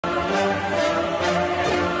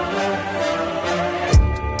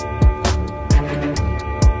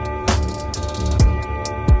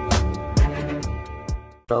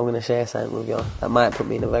going to share something with you. That might put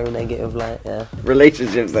me in a very negative light, yeah.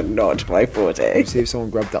 Relationships are not my forte. See if someone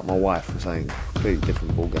grabbed up my wife or something, completely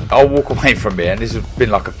different ballgame. I'll walk away from it, and this has been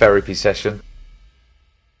like a therapy session.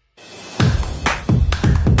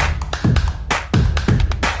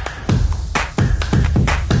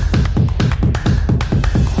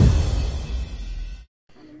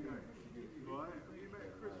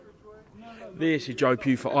 This is Joe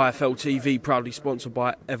Pugh for IFL TV, proudly sponsored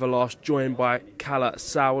by Everlast, joined by KALLE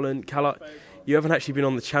SAUERLAND. KALLE, you haven't actually been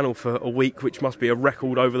on the channel for a week, which must be a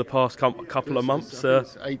record over the past couple of months.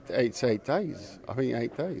 It's 8 days. I think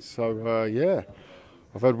 8 days. So, yeah,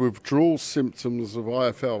 I've had withdrawal symptoms of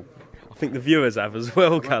IFL. I think the viewers have as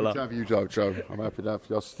well, KALLE. I'm happy to have you, Joe. I'm happy to have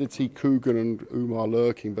you. I did see Coogan and Umar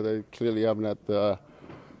lurking, but they clearly haven't had the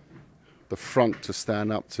front to stand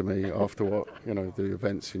up to me after what, the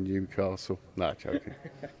events in Newcastle. No, joking.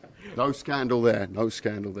 No scandal there. No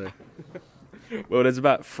scandal there. Well, there's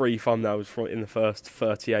about 3 thumbnails in the first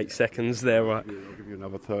 38 seconds there, right? Yeah, I'll give you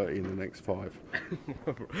another 30 in the next 5.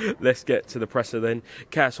 Let's get to the presser then.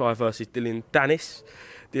 KSI versus DANIS.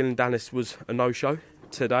 DANIS was a no-show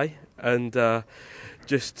today, and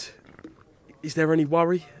is there any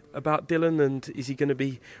worry about Dylan, and is he going to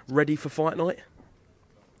be ready for fight night?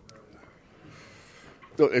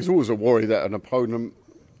 There's always a worry that an opponent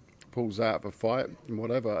pulls out of a fight and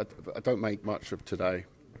whatever. I don't make much of today.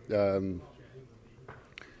 I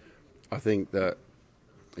think that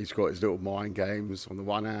he's got his little mind games. On the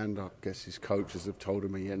one hand, I guess his coaches have told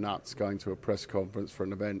him you're nuts going to a press conference for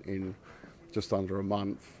an event in just under a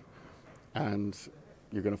month, and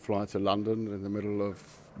you're going to fly to London in the middle of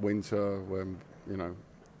winter when,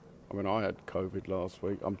 I had COVID last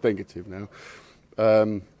week. I'm negative now.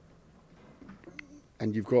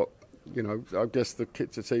 And you've got, I guess the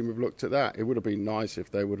Kitzer team have looked at that. It would have been nice if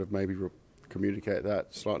they would have maybe communicated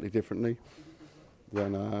that slightly differently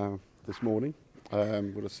than this morning.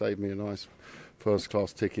 Would have saved me a nice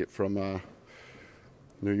first-class ticket from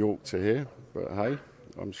New York to here. But hey,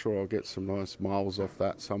 I'm sure I'll get some nice miles off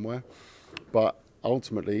that somewhere. But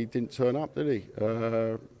ultimately, he didn't turn up, did he?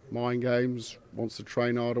 Mind games, wants to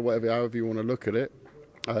train hard or whatever, however you want to look at it.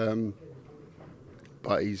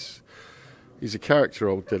 But he's a character,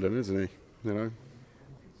 old Dylan, isn't he?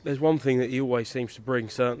 There's one thing that he always seems to bring,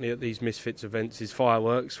 certainly at these Misfits events, is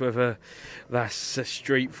fireworks, whether that's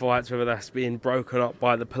street fights, whether that's being broken up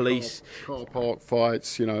by the police. Car park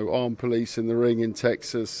fights, armed police in the ring in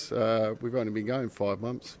Texas. We've only been going 5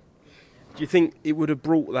 months. Do you think it would have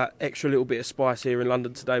brought that extra little bit of spice here in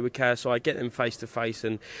London today with KSI, get them face-to-face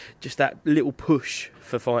and just that little push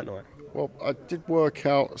for fight night? Well, I did work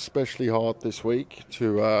out especially hard this week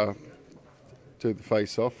to do the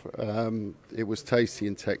face-off. It was tasty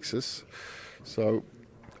in Texas. So,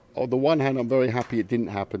 on the one hand, I'm very happy it didn't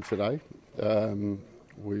happen today.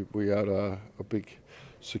 We had a big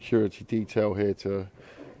security detail here to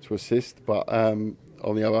assist. But on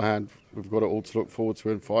the other hand, we've got it all to look forward to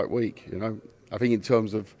in fight week. I think in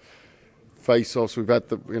terms of face-offs, we've had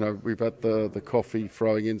the coffee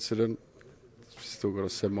throwing incident. Still got a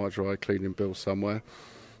semi-dry cleaning bill somewhere.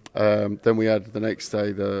 Then we had the next day,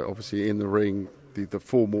 obviously in the ring, the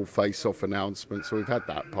formal face-off announcement. So we've had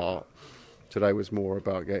that part. Today was more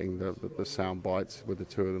about getting the sound bites with the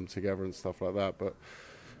two of them together and stuff like that. But,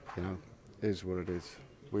 it is what it is.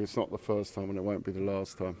 It's not the first time and it won't be the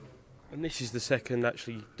last time. And this is the second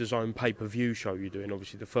actually DAZN pay-per-view show you're doing.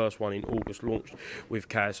 Obviously the first one in August launched with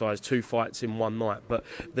KSI's 2 fights in one night. But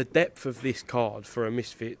the depth of this card for a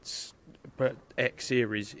Misfits X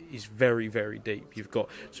series is very, very deep. You've got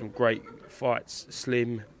some great fights,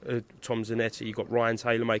 Slim, Tom Zanetti. You've got Ryan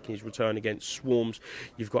Taylor making his return against Swarms.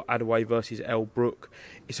 You've got Adaway versus El Brook.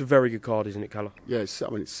 It's a very good card, isn't it, KALLE? Yeah, it's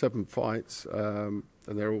 7 fights, and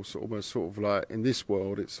they're all almost sort of like, in this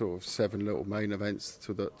world, it's sort of 7 little main events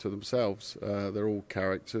to themselves. They're all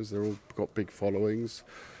characters. They're all got big followings,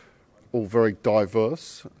 all very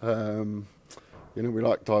diverse. We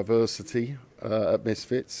like diversity at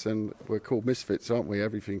Misfits, and we're called Misfits, aren't we?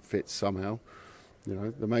 Everything fits somehow.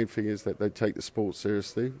 The main thing is that they take the sport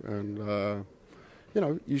seriously, and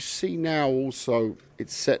you see now also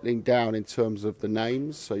it's settling down in terms of the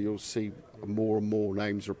names. So you'll see more and more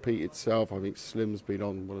names repeat itself. I think Slim's been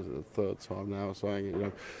on the 3rd time now,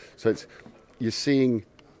 saying So you're seeing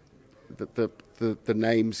that the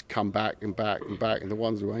names come back and back and back, and the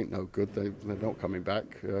ones who ain't no good, they're not coming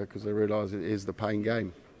back because they realise it is the pain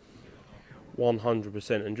game.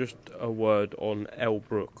 100%. And just a word on El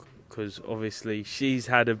Brook. because obviously she's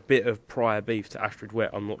had a bit of prior beef to Astrid Wet.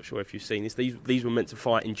 I'm not sure if you've seen this. These were meant to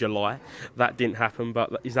fight in July. That didn't happen,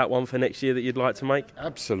 but is that one for next year that you'd like to make?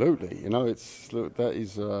 Absolutely. You know, that's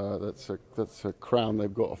a crown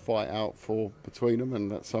they've got to fight out for between them, and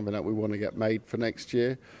that's something that we want to get made for next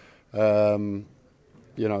year. You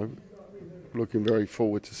know, looking very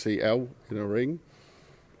forward to see Elle in a ring.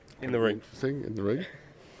 In the ring. In the ring.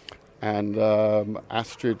 And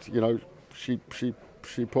Astrid, you know, she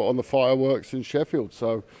put on the fireworks in Sheffield,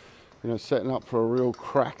 so, you know, setting up for a real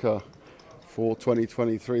cracker for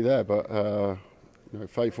 2023 there. But, you know,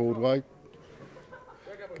 Faith Ordway,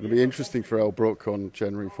 going to be interesting for Elle Brooke on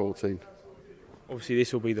January 14. Obviously,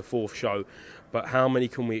 this will be the 4th show, but how many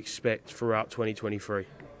can we expect throughout 2023?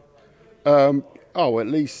 At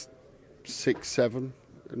least 6, 7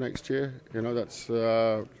 next year. You know, that's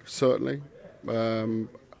certainly.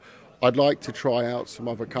 I'd like to try out some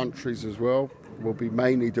other countries as well. We'll be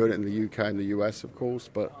mainly doing it in the UK and the US, of course,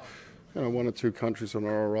 but, you know, 1 or 2 countries on our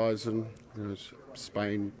horizon. You know,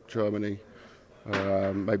 Spain, Germany,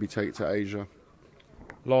 maybe take it to Asia.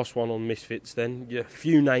 Last one on Misfits then. Yeah, a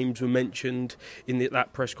few names were mentioned in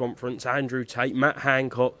that press conference. Andrew Tate, Matt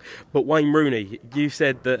Hancock, but Wayne Rooney. You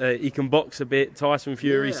said that he can box a bit. Tyson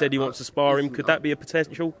Fury said he wants to spar him. Could that be a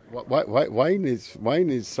potential? Wayne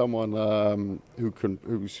is someone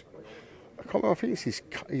who's. I can't remember, I think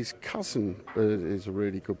his cousin is a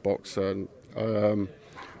really good boxer. And,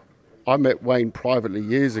 I met Wayne privately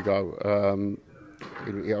years ago. I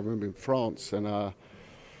remember in France, and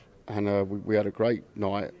we had a great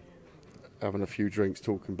night, having a few drinks,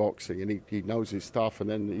 talking boxing, and he knows his stuff. And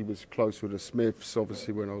then he was close with the Smiths,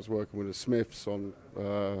 obviously, when I was working with the Smiths on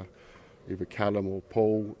either Callum or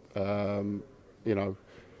Paul. You know,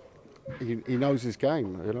 he knows his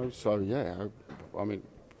game. You know, so yeah, I mean.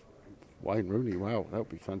 Wayne Rooney, wow, that would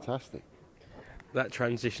be fantastic. That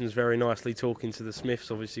transitions very nicely. Talking to the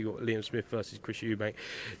Smiths, obviously you've got Liam Smith versus Chris Eubank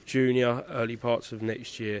Jr. early parts of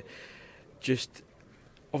next year. Just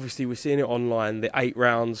obviously we're seeing it online, the 8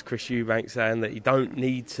 rounds, Chris Eubank saying that you don't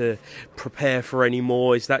need to prepare for any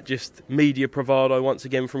more. Is that just media bravado once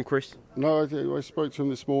again from Chris? No, I spoke to him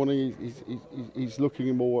this morning. He's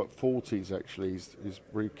looking more at 40s actually. He's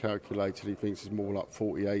recalculated. He thinks it's more like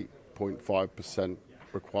 48.5%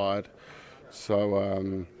 required.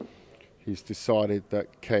 So he's decided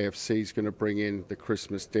that KFC is going to bring in the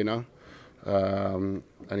Christmas dinner, and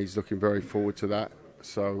he's looking very forward to that.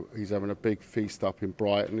 So he's having a big feast up in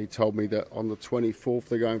Brighton. He told me that on the 24th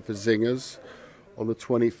they're going for zingers. On the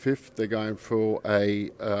 25th they're going for a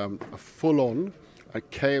full-on a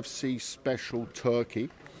KFC special turkey,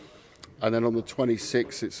 and then on the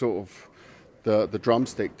 26th it's sort of the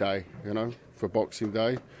drumstick day, you know, for Boxing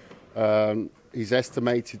Day. He's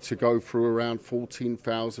estimated to go through around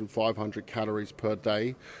 14,500 calories per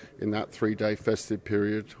day in that 3-day festive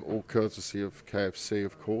period, all courtesy of KFC,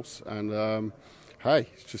 of course. And hey,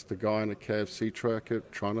 he's just a guy in a KFC truck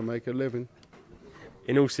trying to make a living.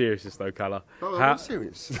 In all seriousness, though, Kalle, I'm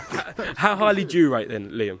serious. How highly do you rate then,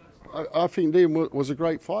 Liam? I think Liam was a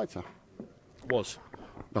great fighter. Was?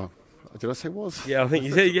 No. Did I say was? Yeah, I think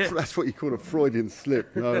you did, yeah. That's what you call a Freudian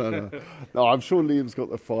slip. No. No, I'm sure Liam's got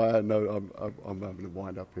the fire. No, I'm having a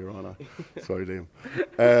wind up here, aren't I? Sorry, Liam.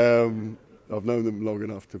 I've known them long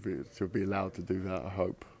enough to be allowed to do that, I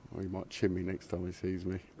hope. Or he might chin me next time he sees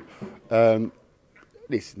me.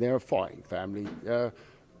 Listen, they're a fighting family. The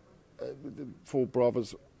 4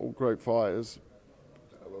 brothers, all great fighters.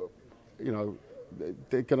 You know,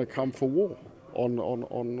 they're going to come for war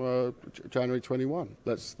on January 21.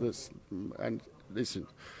 And listen,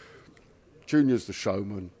 Junior's the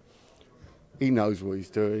showman. He knows what he's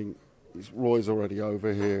doing. Roy's already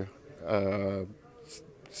over here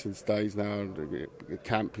since days now. The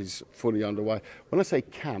camp is fully underway. When I say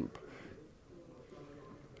camp,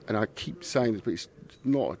 and I keep saying this, but it's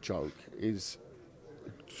not a joke, is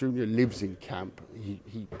Junior lives in camp.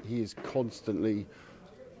 He is constantly,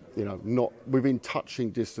 you know, not within touching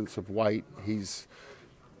distance of weight. He's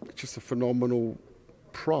just a phenomenal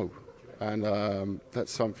pro, and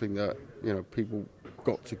that's something that, you know, people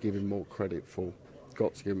got to give him more credit for.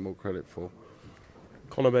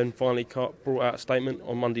 Conor Benn finally brought out a statement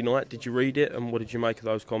on Monday night. Did you read it, and what did you make of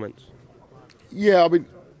those comments? Yeah, I mean,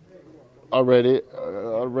 I read it.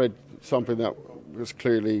 I read something that was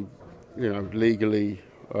clearly, you know, legally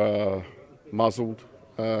muzzled.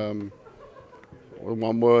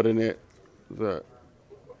 One word in it that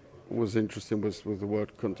was interesting was the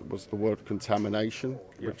word contamination,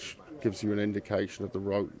 which gives you an indication of the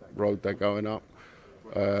road they're going up.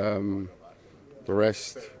 The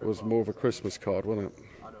rest was more of a Christmas card, wasn't it?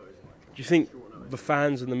 Do you think the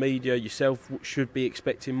fans and the media, yourself, should be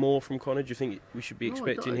expecting more from Conor? Do you think we should be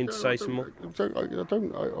expecting him to say some more?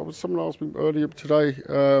 Someone asked me earlier today,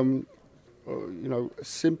 you know,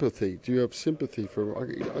 sympathy. Do you have sympathy for?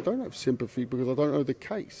 I don't have sympathy because I don't know the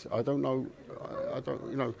case. I don't know. I don't.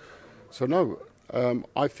 You know. So no.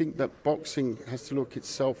 I think that boxing has to look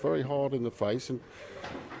itself very hard in the face, and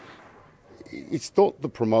it's not the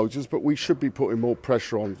promoters, but we should be putting more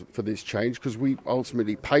pressure on for this change because we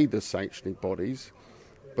ultimately pay the sanctioning bodies.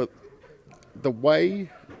 But the way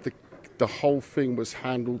the whole thing was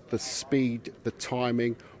handled, the speed, the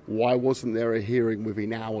timing, why wasn't there a hearing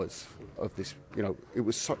within hours of this? You know, it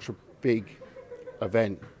was such a big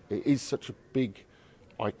event. It is such a big,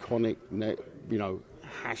 iconic, you know,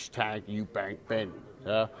 hashtag Eubank Ben.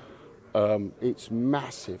 Yeah? It's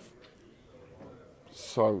massive.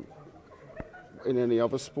 So, in any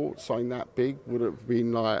other sport, saying that big would have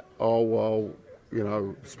been like, oh well, you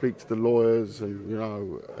know, speak to the lawyers and you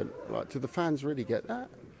know, and, like, do the fans really get that?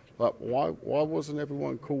 Like, why wasn't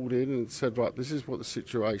everyone called in and said, right, this is what the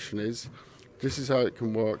situation is, this is how it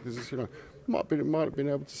can work, this is, you know, might have been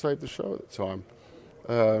able to save the show at the time,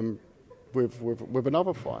 with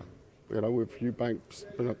another fight, you know, with Eubank,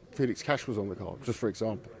 you know, Felix Cash was on the card, just for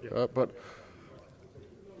example, yeah. But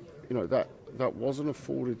you know that wasn't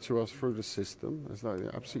afforded to us through the system. There's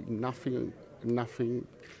absolutely nothing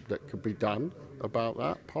that could be done about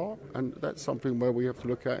that part, and that's something where we have to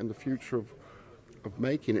look at in the future of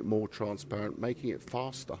making it more transparent, making it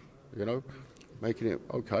faster, you know, making it,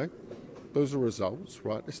 okay, those are results,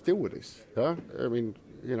 right, let's deal with this, yeah? I mean,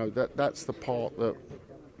 you know, that's the part that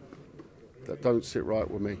don't sit right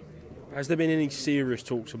with me. Has there been any serious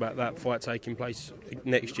talks about that fight taking place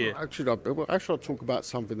next year? Actually, I'll talk about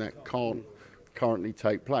something that can't currently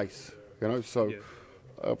take place, you know, so yeah.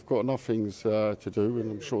 I've got enough things to do,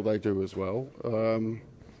 and I'm sure they do as well.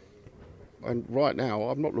 And right now,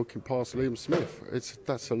 I'm not looking past Liam Smith.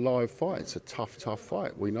 That's a live fight. It's a tough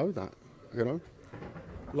fight. We know that, you know.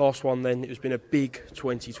 Last one then. It's been a big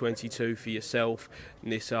 2022 for yourself,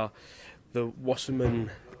 Nissa. The Wasserman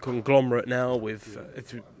conglomerate now with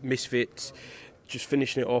Misfits, just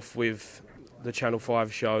finishing it off with the Channel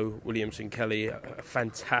 5 show, Williamson Kelly, a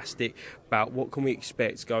fantastic bout. What can we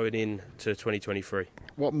expect going into 2023?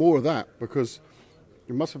 What more of that? Because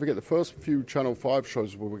you mustn't forget the first few Channel 5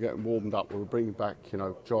 shows where we're getting warmed up, we're bringing back, you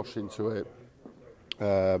know, Josh into it,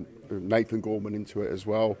 Nathan Gorman into it as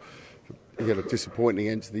well. He had a disappointing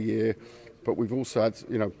end to the year. But we've also had,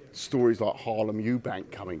 you know, stories like Harlem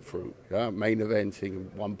Eubank coming through, yeah? Main eventing,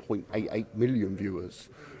 1.88 million viewers.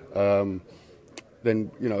 Then,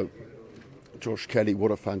 you know, Josh Kelly, what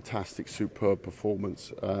a fantastic, superb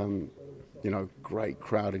performance. You know, great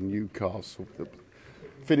crowd in Newcastle.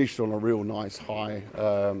 Finished on a real nice high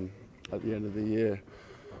at the end of the year.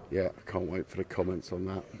 Yeah, I can't wait for the comments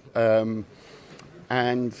on that.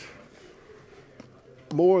 And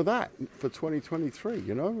more of that for 2023,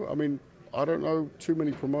 you know? I mean, I don't know too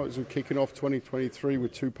many promoters who are kicking off 2023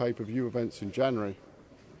 with 2 pay-per-view events in January.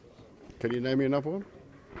 Can you name me another one?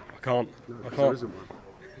 I can't. No, I can't. There isn't one.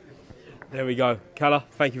 There we go. Kalle,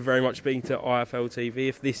 thank you very much for being to IFL TV.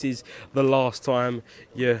 If this is the last time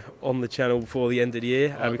you're on the channel before the end of the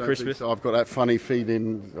year, happy Christmas. So. I've got that funny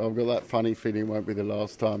feeling. It won't be the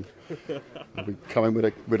last time. I'll be coming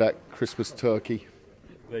with that Christmas turkey.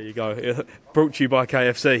 There you go. Brought to you by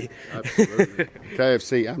KFC. Absolutely.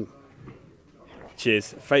 KFC and...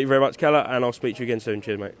 Cheers. Thank you very much, Kalle, and I'll speak to you again soon.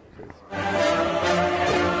 Cheers, mate.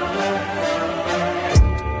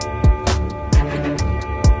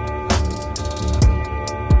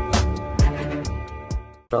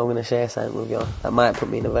 I'm going to share something with you that might put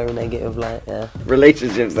me in a very negative light, yeah.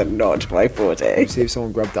 Relationships are not my forte. See if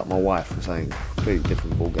someone grabbed up my wife or something, completely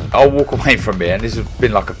different ballgame. I'll walk away from it, and this has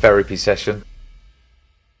been like a therapy session.